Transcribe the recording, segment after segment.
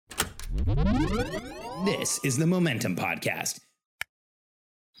This is the Momentum Podcast.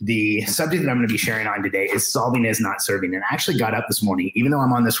 The subject that I'm going to be sharing on today is solving is not serving. And I actually got up this morning, even though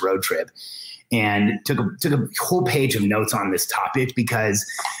I'm on this road trip, and took a whole page of notes on this topic because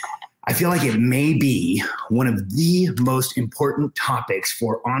I feel like it may be one of the most important topics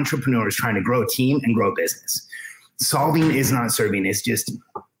for entrepreneurs trying to grow a team and grow a business. Solving is not serving.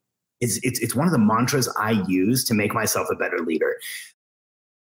 It's one of the mantras I use to make myself a better leader.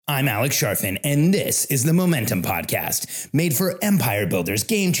 I'm Alex Sharfin, and this is the Momentum Podcast, made for empire builders,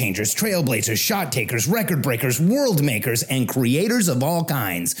 game changers, trailblazers, shot takers, record breakers, world makers, and creators of all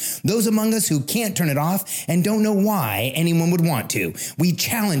kinds. Those among us who can't turn it off and don't know why anyone would want to. We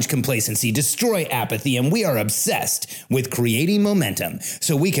challenge complacency, destroy apathy, and we are obsessed with creating momentum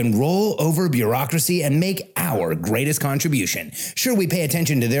so we can roll over bureaucracy and make our greatest contribution. Sure, we pay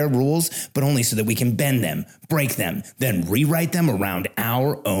attention to their rules, but only so that we can bend them, break them, then rewrite them around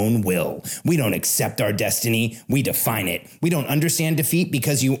our own will. We don't accept our destiny, we define it. We don't understand defeat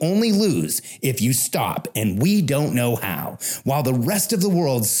because you only lose if you stop, and we don't know how. While the rest of the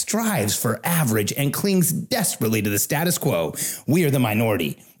world strives for average and clings desperately to the status quo, we are the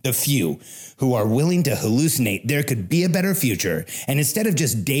minority, the few, who are willing to hallucinate there could be a better future. And instead of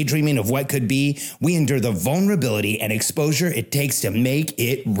just daydreaming of what could be, we endure the vulnerability and exposure it takes to make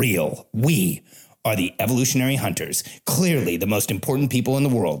it real. We are the evolutionary hunters, clearly the most important people in the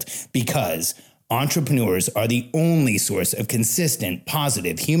world, because entrepreneurs are the only source of consistent,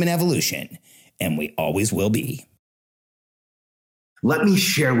 positive human evolution, and we always will be. Let me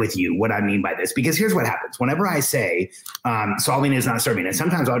share with you what I mean by this, because here's what happens. Whenever I say solving is not serving, and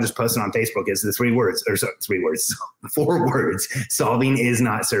sometimes I'll just post it on Facebook as the 4 words, solving is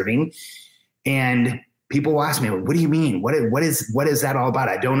not serving. And people will ask me, what do you mean? What is that all about?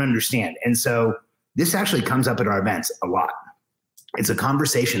 I don't understand. And so this actually comes up at our events a lot. It's a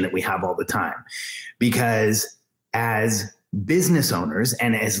conversation that we have all the time, because as business owners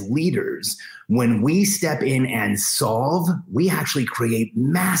and as leaders, when we step in and solve, we actually create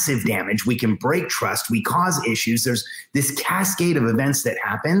massive damage. We can break trust. We cause issues. There's this cascade of events that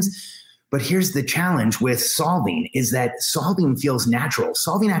happens. But here's the challenge with solving is that solving feels natural.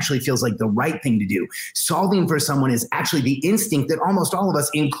 Solving actually feels like the right thing to do. Solving for someone is actually the instinct that almost all of us,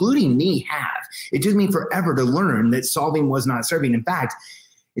 including me, have. It took me forever to learn that solving was not serving. In fact,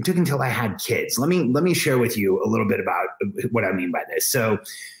 it took until I had kids. Let me share with you a little bit about what I mean by this. So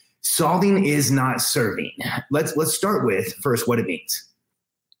solving is not serving. Let's start with first what it means.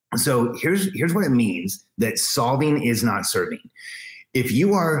 So here's what it means that solving is not serving. If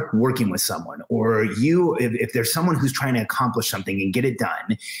you are working with someone, or if there's someone who's trying to accomplish something and get it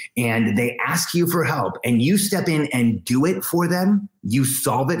done, and they ask you for help and you step in and do it for them, you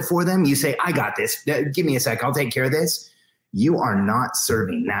solve it for them, you say, I got this, give me a sec, I'll take care of this. You are not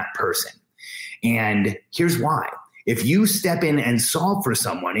serving that person. And here's why. If you step in and solve for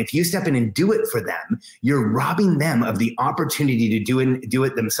someone, if you step in and do it for them, you're robbing them of the opportunity to do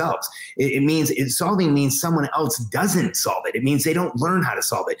it themselves. Solving means someone else doesn't solve it. It means they don't learn how to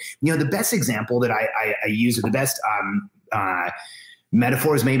solve it. You know, the best example that I use, or the best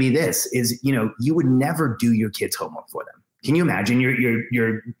metaphors maybe this is, you would never do your kids' homework for them. Can you imagine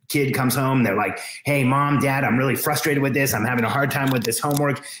your kid comes home, they're like, hey, mom, dad, I'm really frustrated with this. I'm having a hard time with this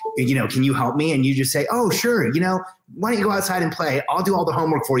homework. Can you help me? And you just say, oh, sure. Why don't you go outside and play? I'll do all the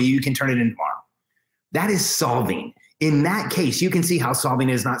homework for you. You can turn it in tomorrow. That is solving. In that case, you can see how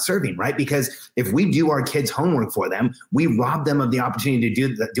solving is not serving, right? Because if we do our kids' homework for them, we rob them of the opportunity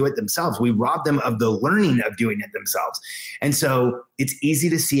to do it themselves. We rob them of the learning of doing it themselves. And so it's easy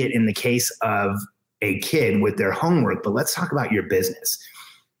to see it in the case of a kid with their homework, but let's talk about your business.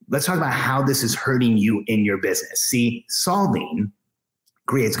 Let's talk about how this is hurting you in your business. See, solving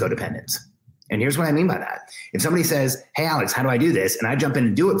creates codependence. And here's what I mean by that. If somebody says, hey, Alex, how do I do this? And I jump in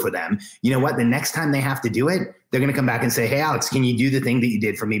and do it for them, you know what? The next time they have to do it, they're going to come back and say, hey, Alex, can you do the thing that you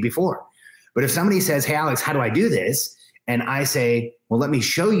did for me before? But if somebody says, hey, Alex, how do I do this? And I say, well, let me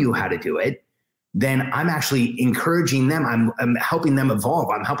show you how to do it. Then I'm actually encouraging them. I'm helping them evolve.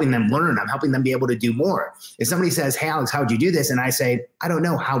 I'm helping them learn. I'm helping them be able to do more. If somebody says, hey, Alex, how would you do this? And I say, I don't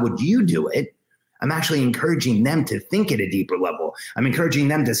know. How would you do it? I'm actually encouraging them to think at a deeper level. I'm encouraging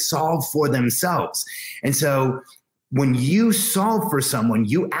them to solve for themselves. And so when you solve for someone,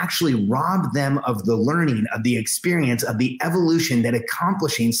 you actually rob them of the learning, of the experience, of the evolution that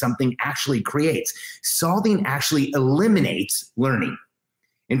accomplishing something actually creates. Solving actually eliminates learning.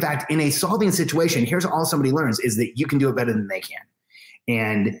 In fact, in a solving situation, here's all somebody learns is that you can do it better than they can.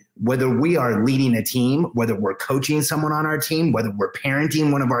 And whether we are leading a team, whether we're coaching someone on our team, whether we're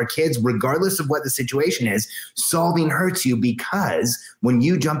parenting one of our kids, regardless of what the situation is, solving hurts you, because when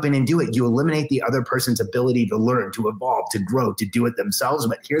you jump in and do it, you eliminate the other person's ability to learn, to evolve, to grow, to do it themselves.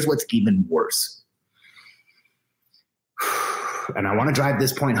 But here's what's even worse. And I want to drive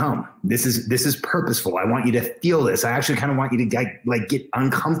this point home. This is purposeful. I want you to feel this. I actually kind of want you to get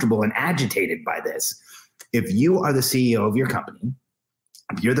uncomfortable and agitated by this. If you are the CEO of your company,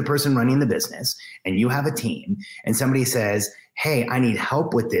 if you're the person running the business and you have a team and somebody says, hey, I need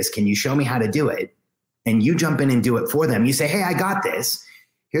help with this, can you show me how to do it? And you jump in and do it for them. You say, hey, I got this.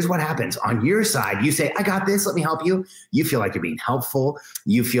 Here's what happens. On your side, you say, I got this. Let me help you. You feel like you're being helpful.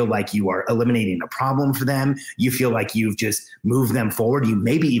 You feel like you are eliminating a problem for them. You feel like you've just moved them forward. You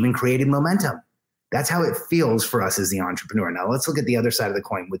maybe even created momentum. That's how it feels for us as the entrepreneur. Now let's look at the other side of the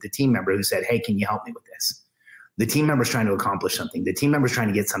coin with the team member who said, hey, can you help me with this? The team member's trying to accomplish something. The team member's trying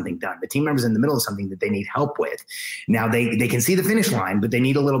to get something done. The team member's in the middle of something that they need help with. Now they can see the finish line, but they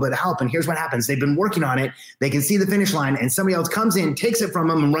need a little bit of help. And here's what happens. They've been working on it. They can see the finish line and somebody else comes in, takes it from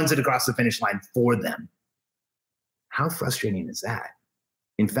them and runs it across the finish line for them. How frustrating is that?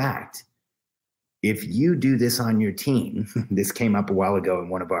 In fact, if you do this on your team, this came up a while ago in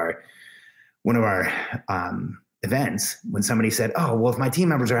one of our events when somebody said, oh, well, if my team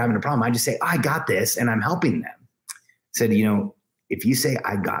members are having a problem, I just say, I got this and I'm helping them. Said, if you say,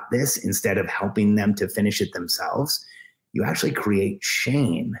 I got this, instead of helping them to finish it themselves, you actually create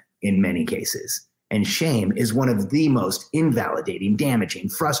shame in many cases. And shame is one of the most invalidating, damaging,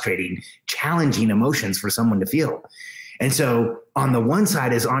 frustrating, challenging emotions for someone to feel. And so on the one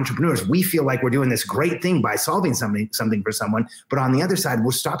side, as entrepreneurs, we feel like we're doing this great thing by solving something for someone. But on the other side,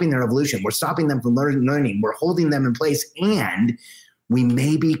 we're stopping their evolution. We're stopping them from learning. We're holding them in place. And we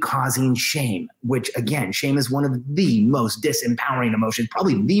may be causing shame, which again, shame is one of the most disempowering emotions,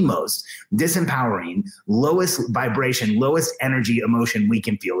 probably the most disempowering, lowest vibration, lowest energy emotion we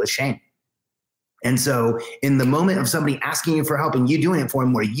can feel is shame. And so in the moment of somebody asking you for help and you doing it for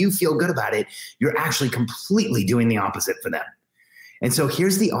them where you feel good about it, you're actually completely doing the opposite for them. And so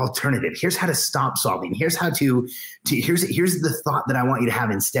here's the alternative. Here's how to stop solving. Here's how here's the thought that I want you to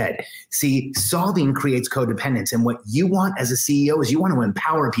have instead. See, solving creates codependence. And what you want as a CEO is you want to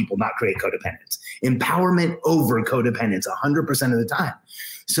empower people, not create codependence. Empowerment over codependence 100% of the time.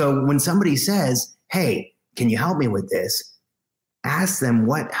 So when somebody says, hey, can you help me with this? Ask them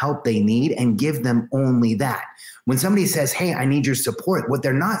what help they need and give them only that. When somebody says, hey, I need your support, what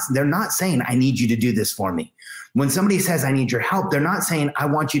they're not saying, I need you to do this for me. When somebody says, I need your help, they're not saying, I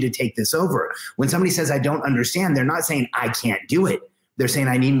want you to take this over. When somebody says, I don't understand, they're not saying, I can't do it. They're saying,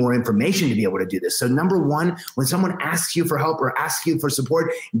 I need more information to be able to do this. So number one, when someone asks you for help or asks you for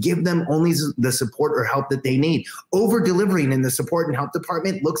support, give them only the support or help that they need. Over-delivering in the support and help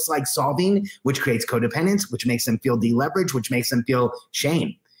department looks like solving, which creates codependence, which makes them feel deleveraged, which makes them feel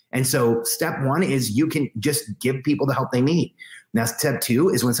shame. And so step one is you can just give people the help they need. Now, step two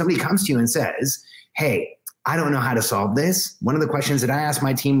is when somebody comes to you and says, hey, I don't know how to solve this. One of the questions that I ask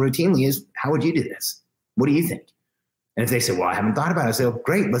my team routinely is, how would you do this? What do you think? And if they say, well, I haven't thought about it, I say, oh,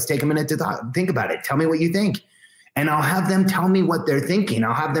 great, let's take a minute to think about it. Tell me what you think. And I'll have them tell me what they're thinking.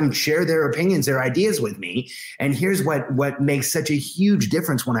 I'll have them share their opinions, their ideas with me. And here's what makes such a huge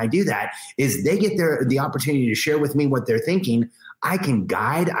difference when I do that is they get the opportunity to share with me what they're thinking. I can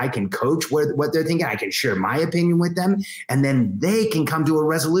guide, I can coach what they're thinking. I can share my opinion with them, and then they can come to a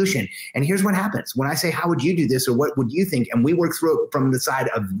resolution. And here's what happens. When I say, how would you do this? Or what would you think? And we work through it from the side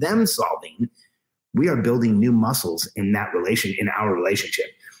of them solving. We are building new muscles in our relationship.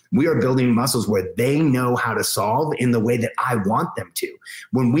 We are building muscles where they know how to solve in the way that I want them to.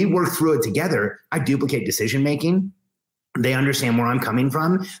 When we work through it together, I duplicate decision-making. They understand where I'm coming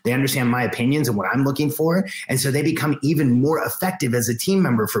from. They understand my opinions and what I'm looking for. And so they become even more effective as a team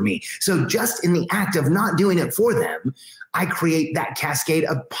member for me. So just in the act of not doing it for them, I create that cascade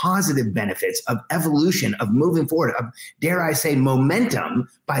of positive benefits, of evolution, of moving forward, of, dare I say, momentum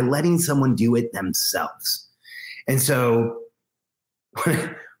by letting someone do it themselves. And so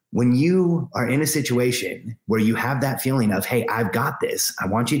when you are in a situation where you have that feeling of, hey, I've got this, I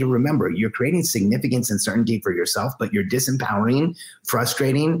want you to remember you're creating significance and certainty for yourself, but you're disempowering,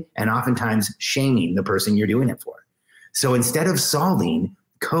 frustrating, and oftentimes shaming the person you're doing it for. So instead of solving,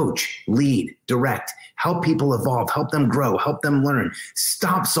 coach, lead, direct, help people evolve, help them grow, help them learn.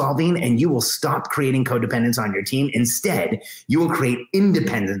 Stop solving and you will stop creating codependence on your team. Instead, you will create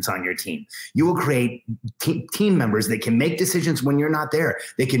independence on your team. You will create team members that can make decisions when you're not there.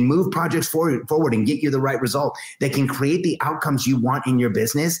 They can move projects forward and get you the right result. They can create the outcomes you want in your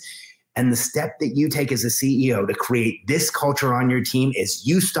business. And the step that you take as a CEO to create this culture on your team is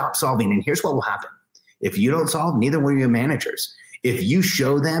you stop solving. And here's what will happen. If you don't solve, neither will your managers. If you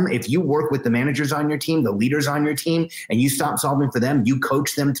show them, if you work with the managers on your team, the leaders on your team, and you stop solving for them, you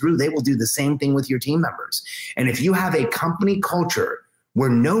coach them through, they will do the same thing with your team members. And if you have a company culture where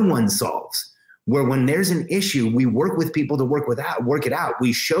no one solves, where when there's an issue, we work with people to work it out.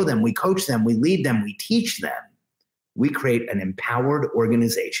 We show them, we coach them, we lead them, we teach them. We create an empowered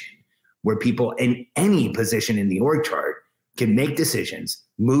organization where people in any position in the org chart can make decisions,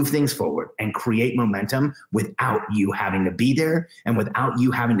 move things forward, and create momentum without you having to be there and without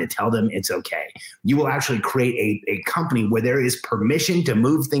you having to tell them it's okay. You will actually create a company where there is permission to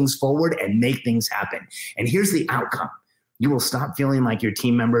move things forward and make things happen. And here's the outcome. You will stop feeling like your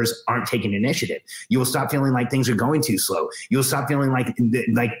team members aren't taking initiative. You will stop feeling like things are going too slow. You'll stop feeling like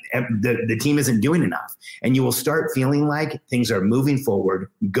the team isn't doing enough. And you will start feeling like things are moving forward,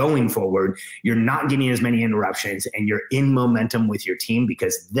 going forward. You're not getting as many interruptions, and you're in momentum with your team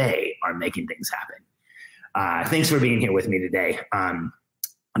because they are making things happen. Thanks for being here with me today.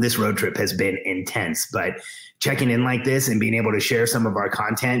 This road trip has been intense, but checking in like this and being able to share some of our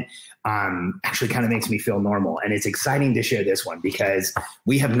content actually kind of makes me feel normal. And it's exciting to share this one because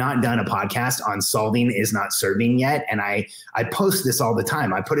we have not done a podcast on solving is not serving yet. And I post this all the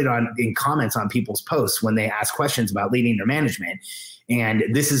time. I put it in comments on people's posts when they ask questions about leading their management. And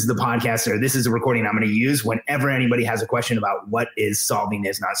this is the podcast, or this is the recording I'm going to use whenever anybody has a question about what is solving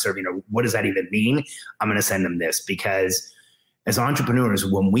is not serving, or what does that even mean? I'm going to send them this, because as entrepreneurs,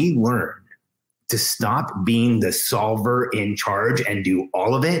 when we learn to stop being the solver in charge and do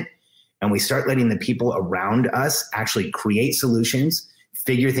all of it, and we start letting the people around us actually create solutions,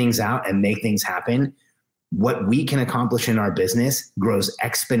 figure things out, and make things happen, what we can accomplish in our business grows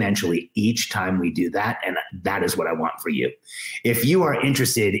exponentially each time we do that. And that is what I want for you. If you are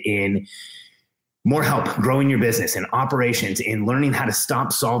interested in more help growing your business and operations, in learning how to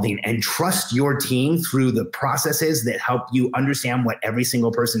stop solving and trust your team through the processes that help you understand what every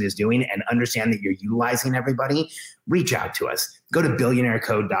single person is doing and understand that you're utilizing everybody, reach out to us. Go to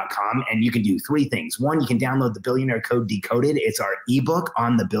billionairecode.com and you can do three things. One, you can download the Billionaire Code Decoded. It's our ebook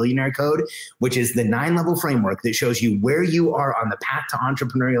on the Billionaire Code, which is the 9-level framework that shows you where you are on the path to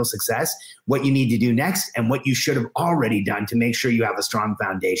entrepreneurial success, what you need to do next, and what you should have already done to make sure you have a strong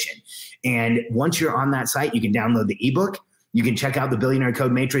foundation. And once you're on that site, you can download the ebook. You can check out the Billionaire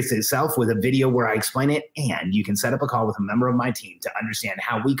Code Matrix itself with a video where I explain it, and you can set up a call with a member of my team to understand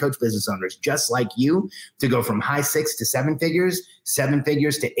how we coach business owners just like you to go from high 6 to 7 figures, 7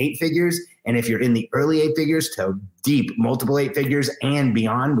 figures to 8 figures. And if you're in the early 8 figures to deep multiple 8 figures and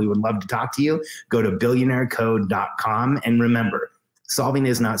beyond, we would love to talk to you. Go to billionairecode.com. And remember, solving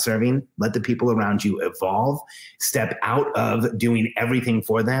is not serving. Let the people around you evolve. Step out of doing everything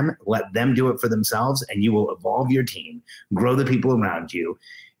for them. Let them do it for themselves, and you will evolve your team, grow the people around you.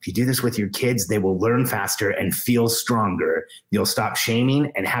 If you do this with your kids, they will learn faster and feel stronger. You'll stop shaming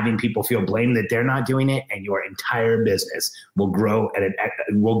and having people feel blame that they're not doing it, and your entire business will grow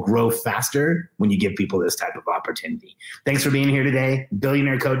faster when you give people this type of opportunity. Thanks for being here today.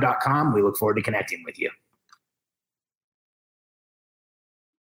 Billionairecode.com. We look forward to connecting with you.